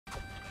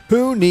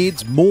Who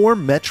needs more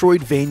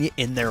Metroidvania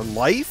in their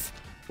life?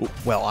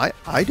 Well,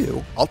 I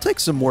do. I'll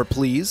take some more,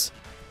 please.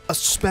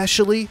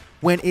 Especially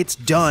when it's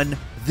done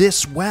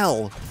this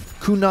well.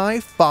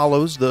 KUNAI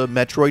follows the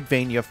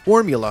Metroidvania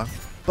formula,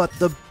 but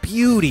the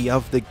beauty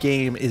of the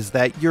game is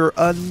that you're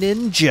a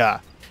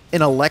ninja.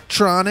 An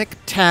electronic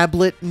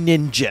tablet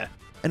ninja.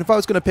 And if I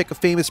was going to pick a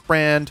famous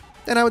brand,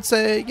 then I would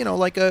say,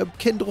 like a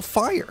Kindle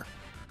Fire.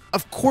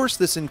 Of course,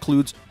 this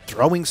includes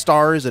throwing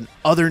stars and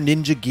other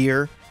ninja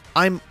gear.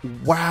 I'm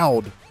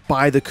wowed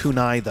by the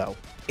kunai, though.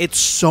 It's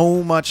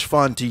so much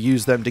fun to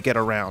use them to get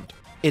around.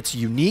 It's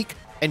unique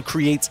and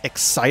creates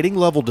exciting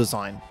level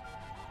design.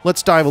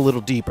 Let's dive a little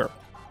deeper.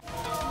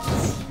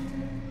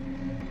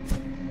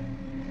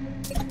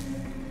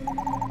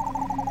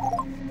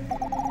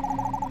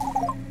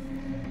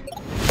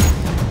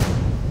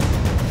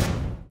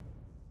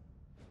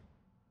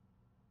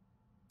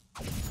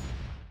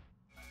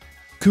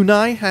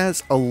 KUNAI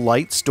has a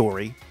light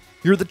story.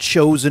 You're the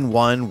chosen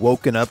one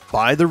woken up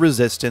by the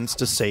resistance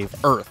to save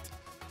Earth.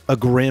 A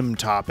grim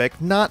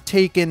topic, not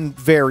taken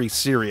very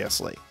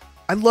seriously.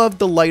 I love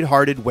the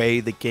lighthearted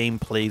way the game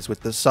plays with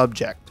the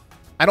subject.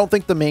 I don't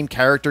think the main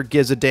character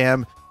gives a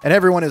damn, and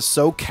everyone is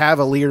so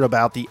cavalier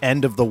about the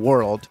end of the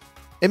world.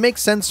 It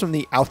makes sense from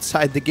the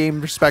outside the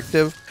game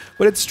perspective,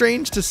 but it's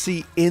strange to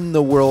see in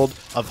the world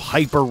of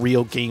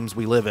hyper-real games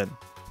we live in.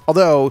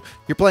 Although,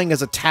 you're playing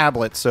as a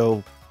tablet,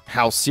 so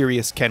how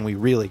serious can we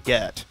really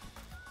get?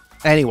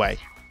 Anyway,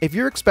 if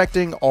you're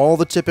expecting all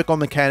the typical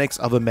mechanics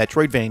of a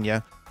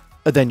Metroidvania,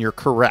 then you're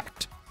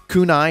correct.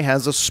 KUNAI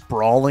has a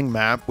sprawling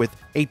map with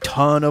a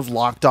ton of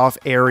locked off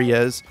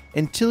areas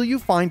until you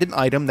find an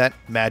item that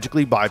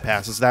magically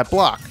bypasses that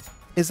block.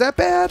 Is that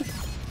bad?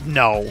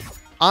 No.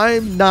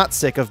 I'm not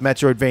sick of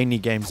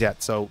Metroidvania games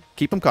yet, so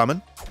keep them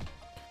coming.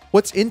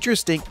 What's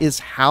interesting is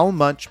how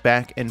much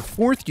back and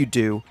forth you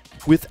do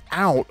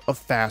without a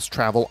fast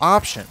travel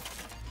option.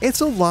 It's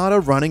a lot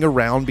of running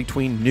around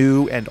between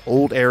new and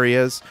old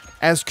areas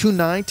as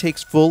KUNAI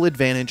takes full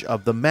advantage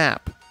of the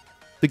map.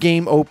 The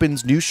game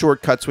opens new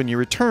shortcuts when you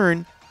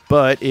return,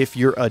 but if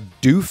you're a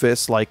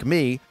doofus like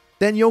me,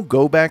 then you'll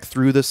go back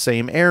through the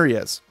same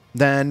areas,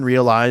 then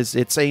realize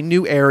it's a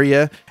new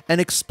area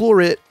and explore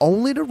it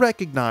only to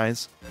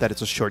recognize that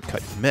it's a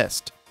shortcut you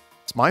missed.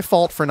 It's my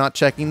fault for not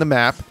checking the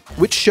map,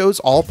 which shows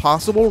all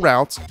possible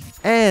routes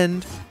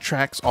and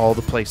tracks all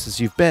the places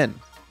you've been.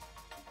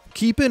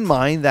 Keep in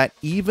mind that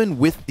even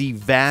with the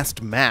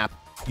vast map,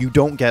 you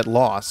don't get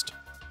lost.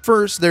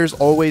 First, there's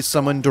always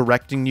someone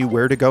directing you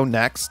where to go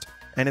next,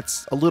 and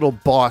it's a little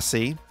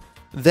bossy.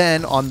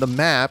 Then, on the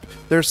map,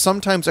 there's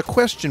sometimes a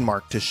question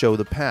mark to show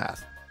the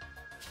path.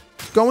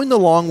 Going the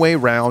long way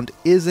round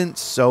isn't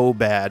so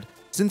bad,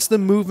 since the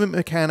movement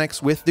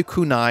mechanics with the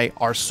kunai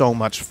are so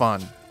much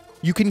fun.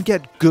 You can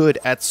get good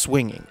at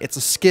swinging, it's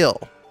a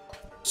skill.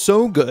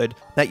 So good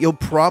that you'll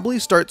probably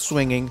start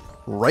swinging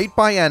right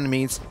by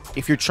enemies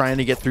if you're trying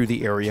to get through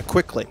the area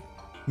quickly.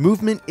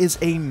 Movement is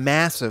a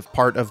massive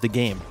part of the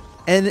game,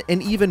 and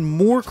an even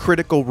more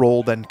critical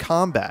role than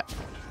combat.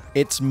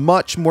 It's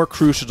much more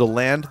crucial to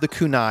land the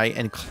kunai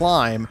and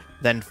climb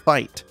than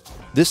fight.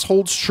 This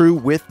holds true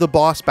with the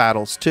boss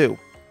battles too.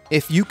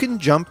 If you can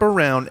jump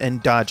around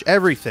and dodge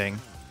everything,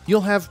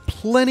 you'll have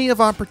plenty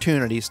of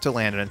opportunities to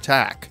land an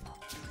attack.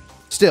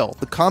 Still,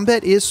 the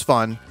combat is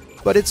fun,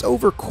 but it's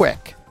over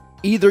quick.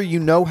 Either you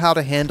know how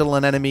to handle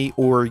an enemy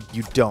or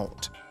you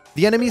don't.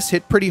 The enemies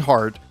hit pretty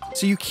hard,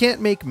 so you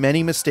can't make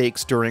many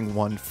mistakes during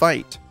one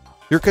fight.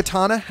 Your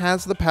katana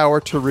has the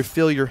power to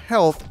refill your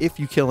health if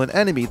you kill an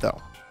enemy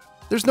though.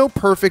 There's no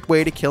perfect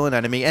way to kill an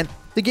enemy, and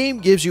the game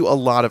gives you a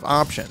lot of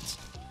options.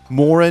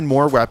 More and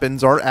more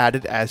weapons are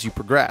added as you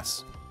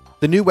progress.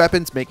 The new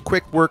weapons make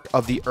quick work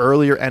of the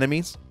earlier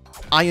enemies.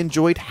 I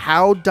enjoyed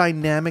how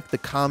dynamic the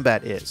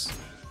combat is.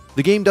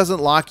 The game doesn't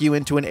lock you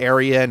into an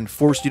area and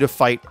force you to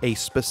fight a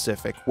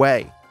specific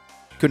way.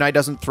 KUNAI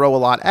doesn't throw a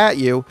lot at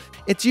you,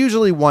 it's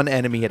usually one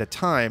enemy at a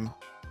time,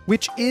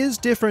 which is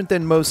different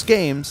than most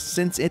games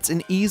since it's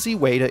an easy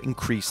way to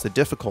increase the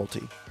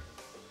difficulty.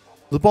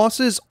 The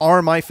bosses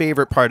are my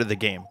favorite part of the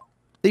game.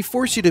 They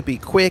force you to be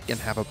quick and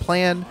have a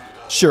plan.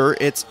 Sure,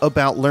 it's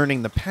about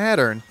learning the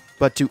pattern,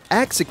 but to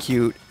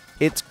execute,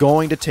 it's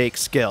going to take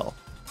skill.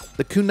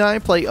 The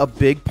kunai play a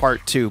big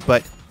part too,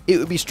 but it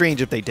would be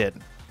strange if they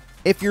didn't.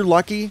 If you're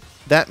lucky,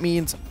 that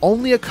means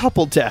only a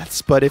couple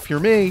deaths, but if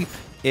you're me,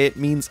 it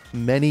means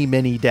many,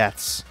 many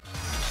deaths.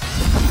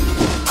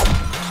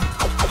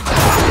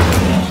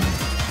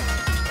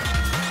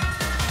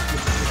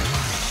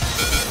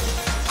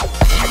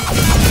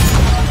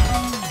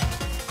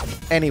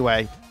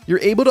 Anyway, you're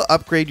able to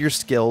upgrade your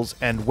skills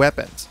and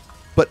weapons,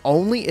 but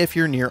only if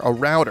you're near a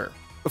router.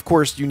 Of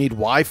course, you need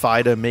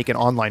Wi-Fi to make an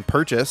online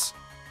purchase.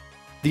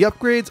 The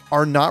upgrades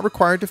are not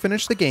required to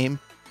finish the game,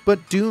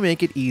 but do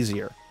make it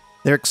easier.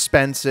 They're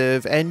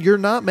expensive, and you're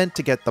not meant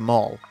to get them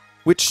all,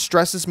 which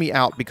stresses me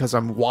out because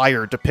I'm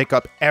wired to pick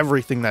up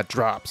everything that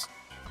drops.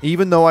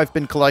 Even though I've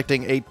been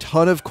collecting a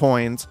ton of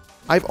coins,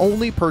 I've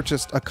only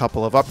purchased a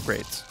couple of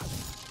upgrades.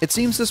 It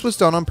seems this was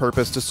done on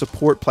purpose to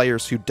support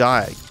players who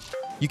die.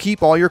 You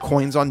keep all your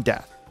coins on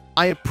death.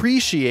 I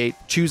appreciate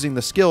choosing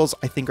the skills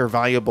I think are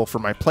valuable for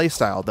my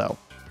playstyle though.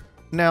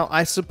 Now,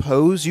 I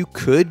suppose you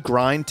could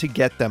grind to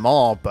get them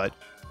all, but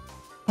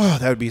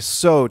that would be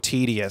so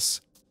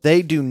tedious.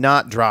 They do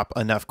not drop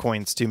enough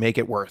coins to make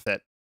it worth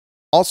it.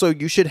 Also,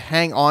 you should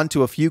hang on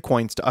to a few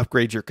coins to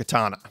upgrade your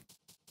katana.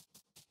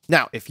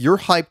 Now, if you're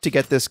hyped to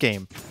get this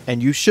game,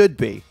 and you should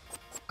be,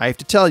 I have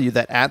to tell you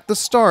that at the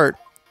start,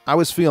 I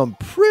was feeling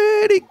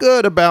pretty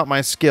good about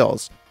my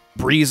skills,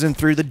 breezing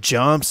through the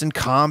jumps and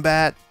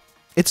combat.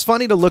 It's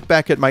funny to look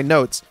back at my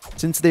notes,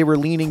 since they were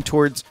leaning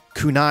towards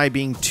kunai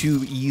being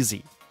too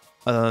easy.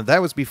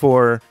 That was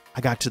before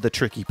I got to the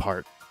tricky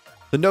part.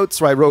 The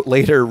notes I wrote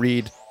later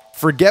read,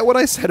 "Forget what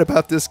I said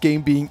about this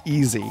game being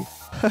easy."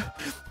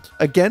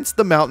 Against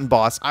the mountain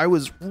boss, I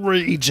was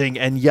raging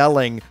and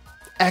yelling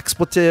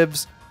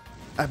expletives,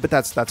 but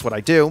that's what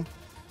I do.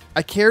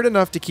 I cared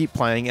enough to keep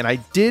playing, and I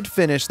did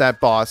finish that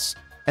boss,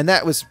 and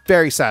that was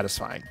very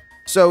satisfying.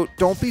 So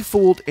don't be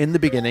fooled in the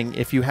beginning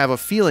if you have a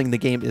feeling the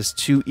game is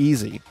too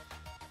easy.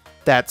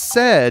 That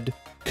said,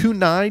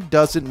 kunai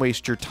doesn't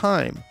waste your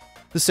time.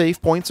 The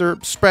save points are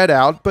spread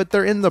out, but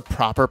they're in the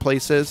proper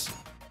places.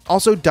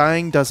 Also,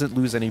 dying doesn't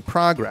lose any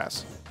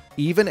progress.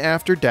 Even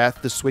after death,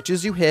 the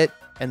switches you hit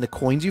and the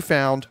coins you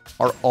found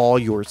are all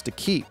yours to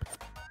keep.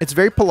 It's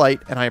very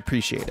polite, and I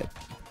appreciate it.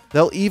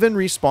 They'll even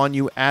respawn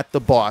you at the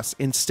boss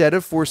instead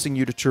of forcing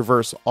you to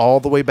traverse all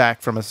the way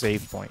back from a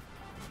save point.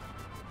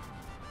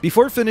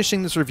 Before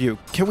finishing this review,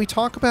 can we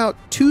talk about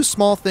two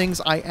small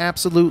things I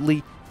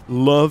absolutely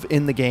love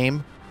in the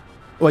game?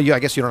 Well, I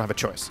guess you don't have a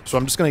choice, so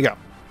I'm just going to go.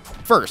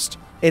 First,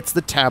 it's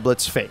the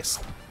tablet's face.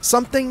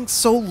 Something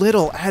so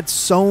little adds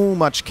so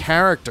much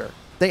character.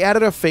 They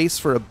added a face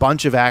for a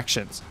bunch of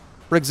actions.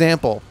 For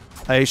example,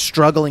 a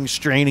struggling,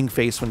 straining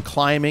face when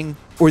climbing,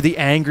 or the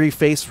angry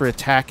face for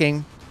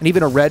attacking, and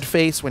even a red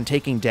face when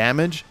taking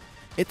damage.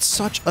 It's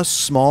such a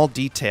small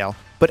detail,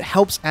 but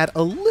helps add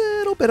a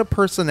little bit of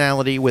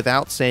personality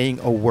without saying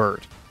a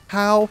word.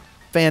 How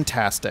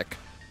fantastic.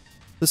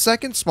 The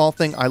second small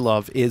thing I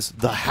love is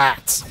the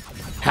hats.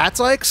 Hats,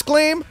 I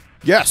exclaim?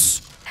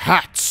 Yes,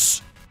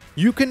 hats.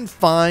 You can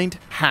find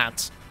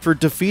hats for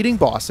defeating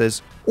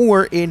bosses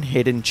or in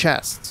hidden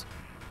chests.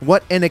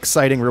 What an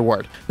exciting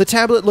reward. The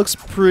tablet looks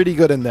pretty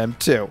good in them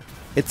too.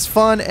 It's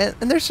fun, and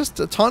there's just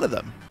a ton of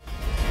them.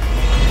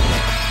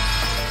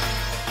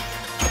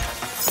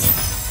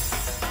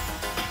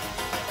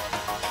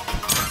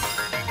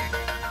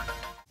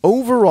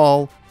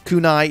 Overall,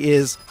 Kunai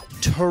is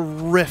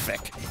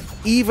terrific,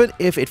 even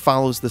if it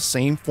follows the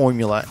same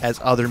formula as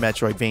other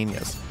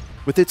Metroidvanias.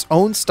 With its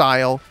own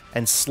style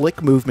and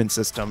slick movement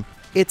system,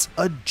 it's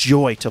a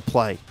joy to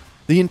play.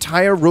 The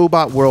entire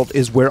robot world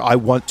is where I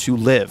want to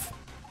live.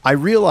 I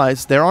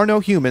realize there are no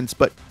humans,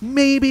 but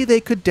maybe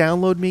they could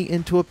download me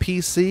into a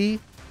PC?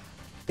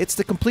 It's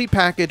the complete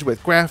package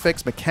with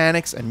graphics,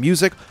 mechanics, and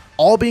music,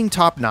 all being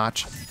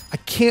top-notch. I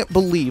can't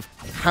believe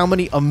how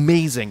many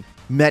amazing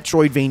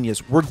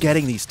Metroidvanias we're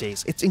getting these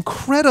days. It's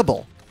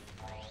incredible.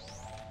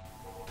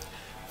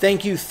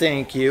 Thank you.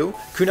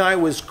 Kunai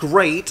was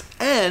great,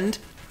 and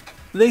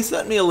they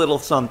sent me a little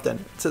something.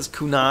 It says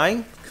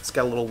Kunai. It's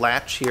got a little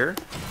latch here.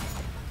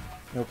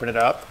 Open it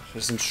up.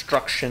 There's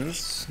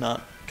instructions,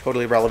 not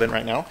totally relevant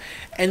right now.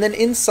 And then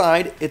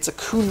inside, it's a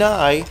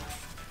kunai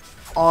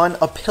on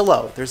a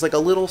pillow. There's like a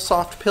little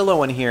soft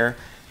pillow in here,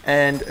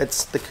 and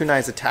the kunai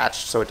is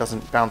attached so it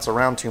doesn't bounce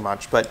around too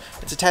much, but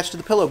it's attached to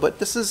the pillow. But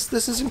this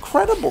is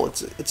incredible.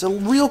 It's a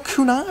real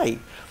kunai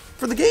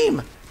for the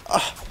game.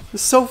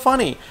 It's so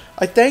funny.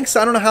 I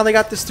don't know how they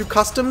got this through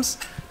customs,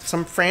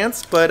 some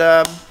France,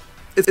 but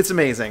it's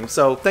amazing.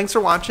 So thanks for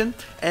watching,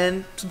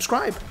 and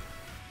subscribe.